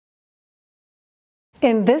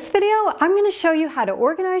In this video, I'm going to show you how to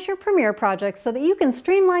organize your Premiere projects so that you can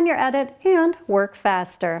streamline your edit and work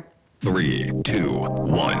faster. 3, 2,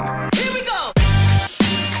 1. Here we go!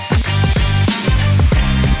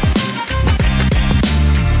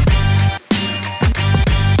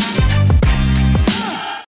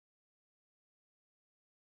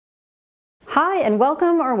 Hi and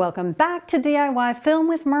welcome back to DIY Film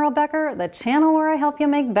with Merle Becker, the channel where I help you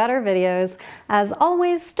make better videos. As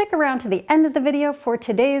always, stick around to the end of the video for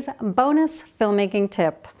today's bonus filmmaking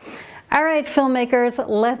tip. All right, filmmakers,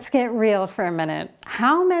 let's get real for a minute.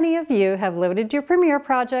 How many of you have loaded your Premiere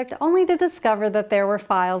project only to discover that there were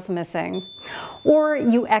files missing? Or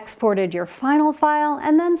you exported your final file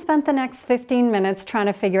and then spent the next 15 minutes trying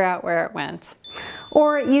to figure out where it went?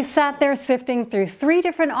 Or you sat there sifting through 3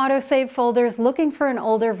 different autosave folders looking for an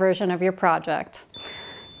older version of your project?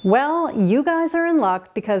 Well, you guys are in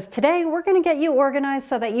luck because today we're going to get you organized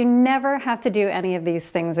so that you never have to do any of these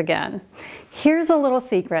things again. Here's a little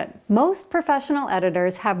secret. Most professional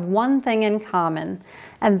editors have one thing in common,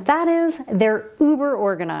 and that is they're uber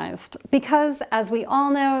organized because, as we all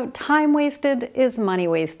know, time wasted is money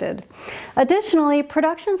wasted. Additionally,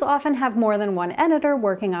 productions often have more than one editor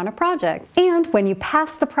working on a project. And when you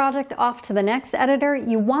pass the project off to the next editor,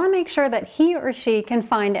 you want to make sure that he or she can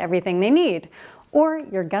find everything they need, or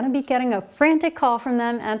you're going to be getting a frantic call from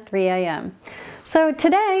them at 3 a.m. So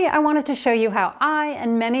today I wanted to show you how I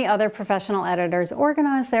and many other professional editors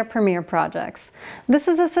organize their Premiere projects. This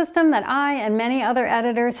is a system that I and many other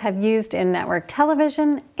editors have used in network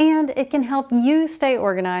television, and it can help you stay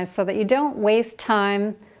organized so that you don't waste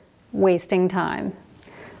time wasting time.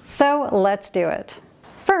 So let's do it.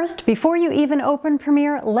 First, before you even open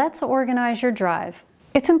Premiere, let's organize your drive.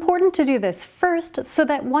 It's important to do this first so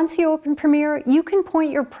that once you open Premiere, you can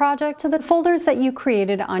point your project to the folders that you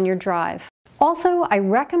created on your drive. Also, I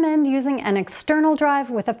recommend using an external drive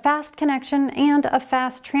with a fast connection and a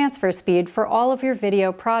fast transfer speed for all of your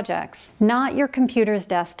video projects, not your computer's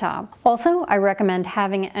desktop. Also, I recommend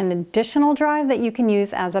having an additional drive that you can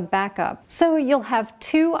use as a backup, so you'll have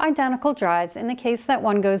 2 identical drives in the case that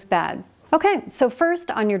one goes bad. Okay, so first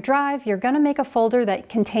on your drive, you're going to make a folder that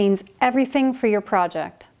contains everything for your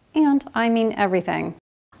project. And I mean everything.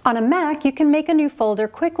 On a Mac, you can make a new folder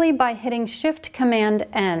quickly by hitting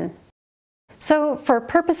Shift-Command-N. So for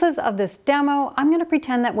purposes of this demo, I'm going to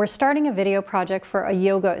pretend that we're starting a video project for a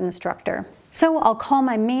yoga instructor. So I'll call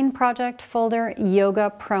my main project folder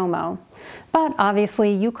Yoga Promo. But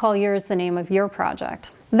obviously, you call yours the name of your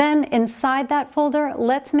project. Then inside that folder,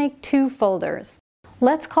 let's make 2 folders.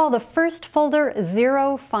 Let's call the first folder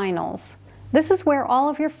 0 Finals. This is where all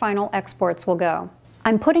of your final exports will go.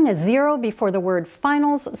 I'm putting a 0 before the word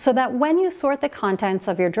finals so that when you sort the contents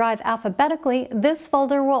of your drive alphabetically, this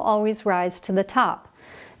folder will always rise to the top.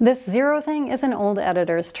 This 0 thing is an old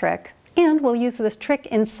editor's trick, and we'll use this trick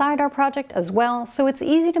inside our project as well, so it's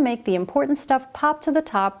easy to make the important stuff pop to the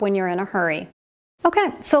top when you're in a hurry.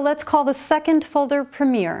 Okay, so let's call the second folder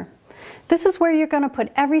Premiere. This is where you're going to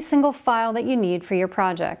put every single file that you need for your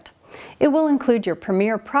project. It will include your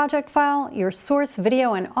Premiere project file, your source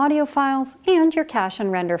video and audio files, and your cache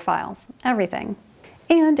and render files, everything.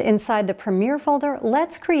 And inside the Premiere folder,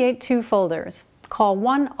 let's create 2 folders. Call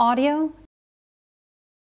one Audio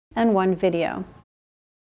and one Video.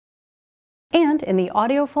 And in the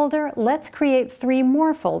Audio folder, let's create 3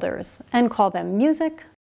 more folders and call them Music,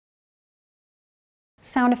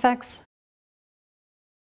 Sound Effects,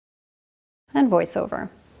 and voiceover,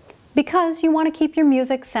 because you want to keep your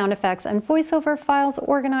music, sound effects, and voiceover files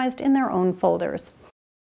organized in their own folders.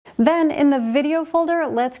 Then in the video folder,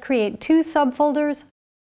 let's create 2 subfolders,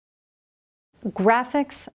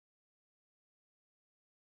 graphics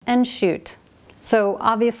and shoot. So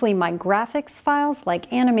obviously my graphics files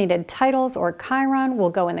like animated titles or Chiron will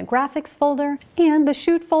go in the graphics folder, and the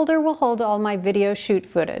shoot folder will hold all my video shoot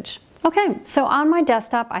footage. Okay, so on my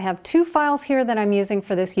desktop I have 2 files here that I'm using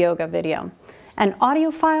for this yoga video, an audio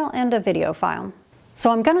file and a video file. So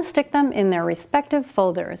I'm going to stick them in their respective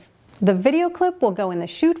folders. The video clip will go in the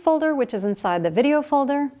shoot folder, which is inside the video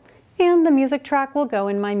folder, and the music track will go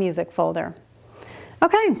in my music folder.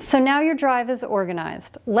 Okay, so now your drive is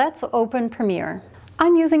organized. Let's open Premiere.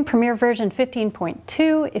 I'm using Premiere version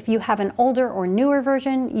 15.2. If you have an older or newer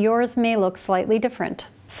version, yours may look slightly different.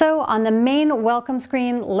 So on the main welcome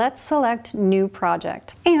screen, let's select New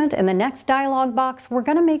Project. And in the next dialog box, we're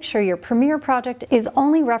going to make sure your Premiere project is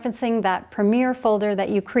only referencing that Premiere folder that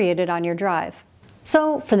you created on your drive.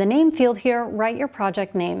 So for the name field here, write your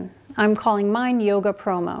project name. I'm calling mine Yoga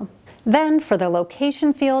Promo. Then for the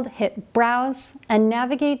location field, hit Browse and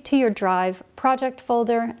navigate to your drive, project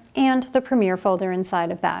folder, and the Premiere folder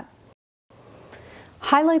inside of that.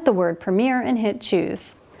 highlight the word Premiere and hit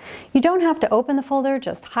Choose. You don't have to open the folder,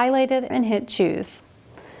 just highlight it and hit Choose.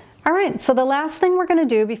 Alright, so the last thing we're going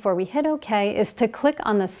to do before we hit OK is to click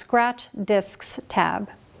on the Scratch Disks tab.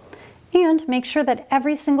 And make sure that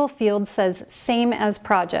every single field says Same as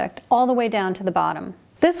Project, all the way down to the bottom.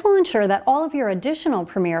 This will ensure that all of your additional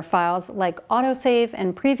Premiere files, like autosave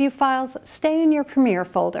and preview files, stay in your Premiere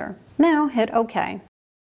folder. Now hit OK.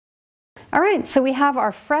 Alright, so we have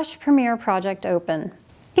our fresh Premiere project open.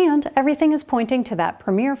 And everything is pointing to that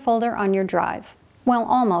Premiere folder on your drive. Well,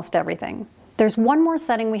 almost everything. There's one more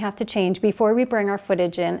setting we have to change before we bring our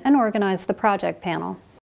footage in and organize the project panel.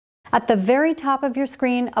 At the very top of your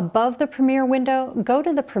screen, above the Premiere window, go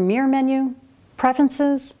to the Premiere menu,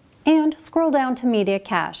 Preferences, and scroll down to Media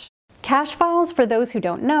Cache. Cache files, for those who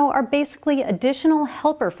don't know, are basically additional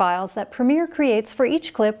helper files that Premiere creates for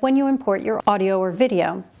each clip when you import your audio or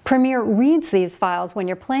video. Premiere reads these files when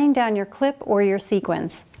you're playing down your clip or your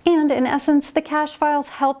sequence. And in essence, the cache files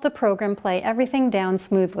help the program play everything down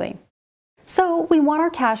smoothly. So we want our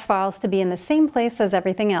cache files to be in the same place as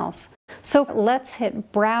everything else. So let's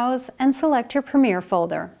hit Browse and select your Premiere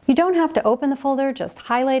folder. You don't have to open the folder, just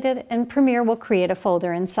highlight it and Premiere will create a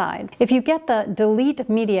folder inside. If you get the Delete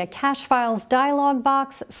Media Cache Files dialog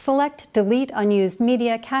box, select Delete Unused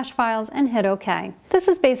Media Cache Files and hit OK. This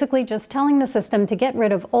is basically just telling the system to get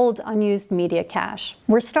rid of old unused media cache.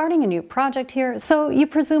 We're starting a new project here, so you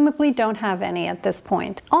presumably don't have any at this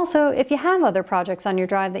point. Also, if you have other projects on your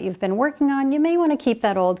drive that you've been working on, you may want to keep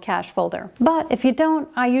that old cache folder. But if you don't,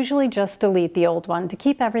 I usually just delete the old one to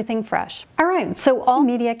keep everything fresh. Alright, so all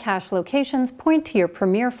media cache locations point to your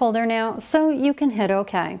Premiere folder now, so you can hit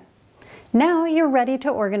OK. Now you're ready to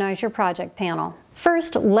organize your project panel.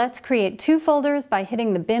 First, let's create two folders by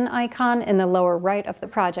hitting the bin icon in the lower right of the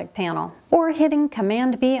project panel, or hitting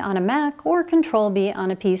Command B on a Mac or Control B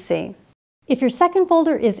on a PC. If your second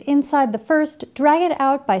folder is inside the first, drag it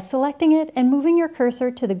out by selecting it and moving your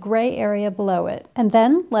cursor to the gray area below it, and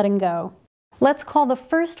then letting go. Let's call the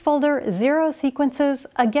first folder 0 Sequences,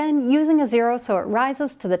 again using a 0 so it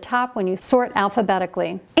rises to the top when you sort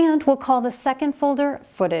alphabetically. And we'll call the second folder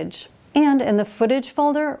Footage. And in the Footage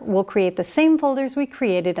folder, we'll create the same folders we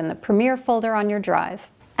created in the Premiere folder on your drive,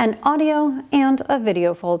 an audio and a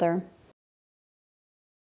video folder.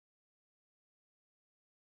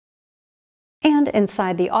 And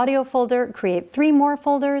inside the audio folder, create 3 more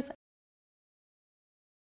folders: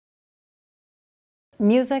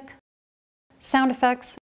 music, sound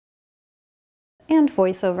effects, and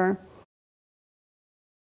voiceover.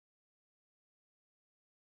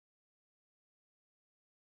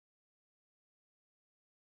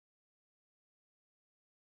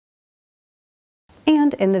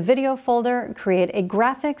 And in the video folder, create a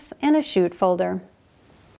graphics and a shoot folder.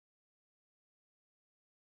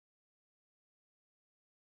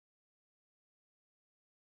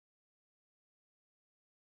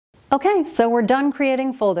 Okay, so we're done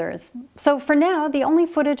creating folders. So for now, the only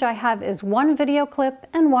footage I have is one video clip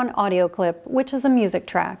and one audio clip, which is a music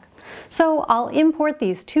track. So I'll import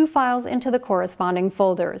these 2 files into the corresponding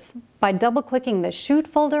folders by double-clicking the Shoot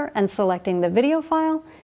folder and selecting the video file,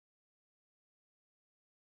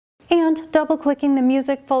 and double-clicking the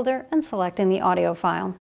Music folder and selecting the audio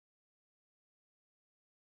file.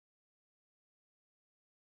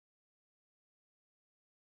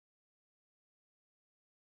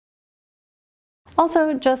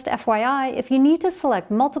 Also, just FYI, if you need to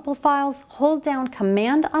select multiple files, hold down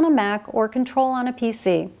Command on a Mac or Control on a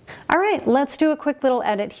PC. Alright, let's do a quick little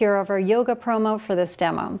edit here of our yoga promo for this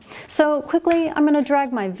demo. So quickly, I'm going to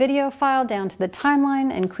drag my video file down to the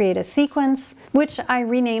timeline and create a sequence, which I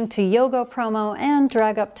renamed to Yoga Promo, and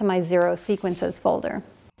drag up to my 0 Sequences folder.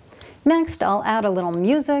 Next, I'll add a little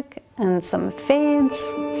music and some fades.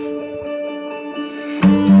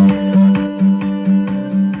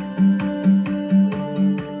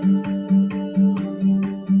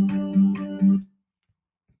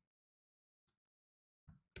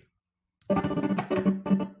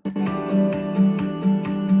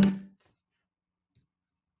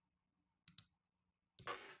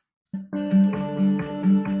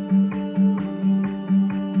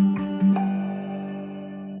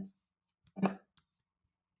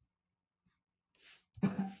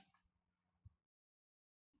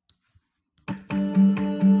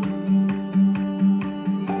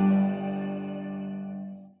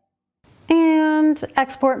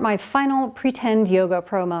 Export my final pretend yoga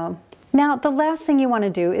promo. Now, the last thing you want to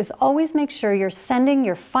do is always make sure you're sending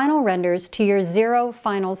your final renders to your 0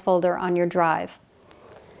 Finals folder on your drive.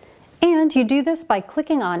 And you do this by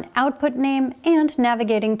clicking on Output Name and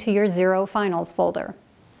navigating to your 0 Finals folder.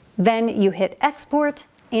 Then you hit Export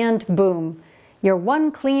and boom! your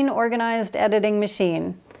one clean, organized editing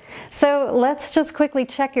machine. So let's just quickly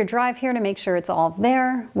check your drive here to make sure it's all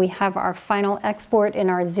there. We have our final export in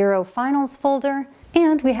our 0 finals folder,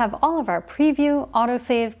 and we have all of our preview,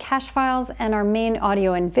 autosave, cache files, and our main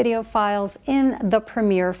audio and video files in the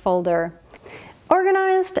Premiere folder.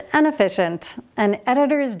 Organized and efficient, an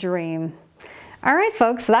editor's dream. All right,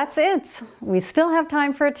 folks, that's it. We still have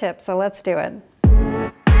time for a tip, so let's do it.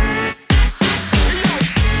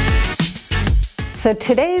 So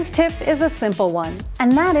today's tip is a simple one,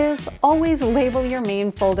 and that is always label your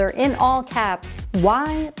main folder in all caps.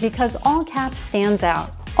 Why? Because all caps stands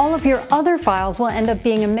out. All of your other files will end up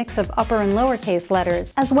being a mix of upper and lowercase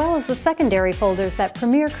letters, as well as the secondary folders that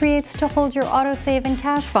Premiere creates to hold your autosave and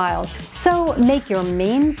cache files. So make your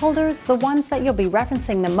main folders, the ones that you'll be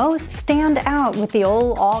referencing the most, stand out with the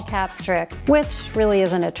old all caps trick, which really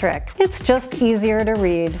isn't a trick. It's just easier to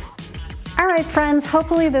read. Alright friends,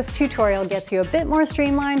 hopefully this tutorial gets you a bit more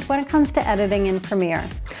streamlined when it comes to editing in Premiere.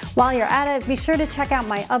 While you're at it, be sure to check out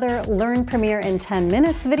my other Learn Premiere in 10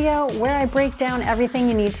 Minutes video where I break down everything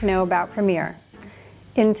you need to know about Premiere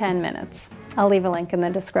in 10 minutes. I'll leave a link in the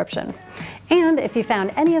description. And if you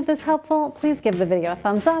found any of this helpful, please give the video a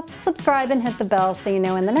thumbs up, subscribe, and hit the bell so you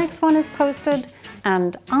know when the next one is posted.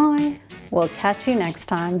 And I will catch you next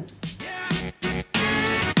time.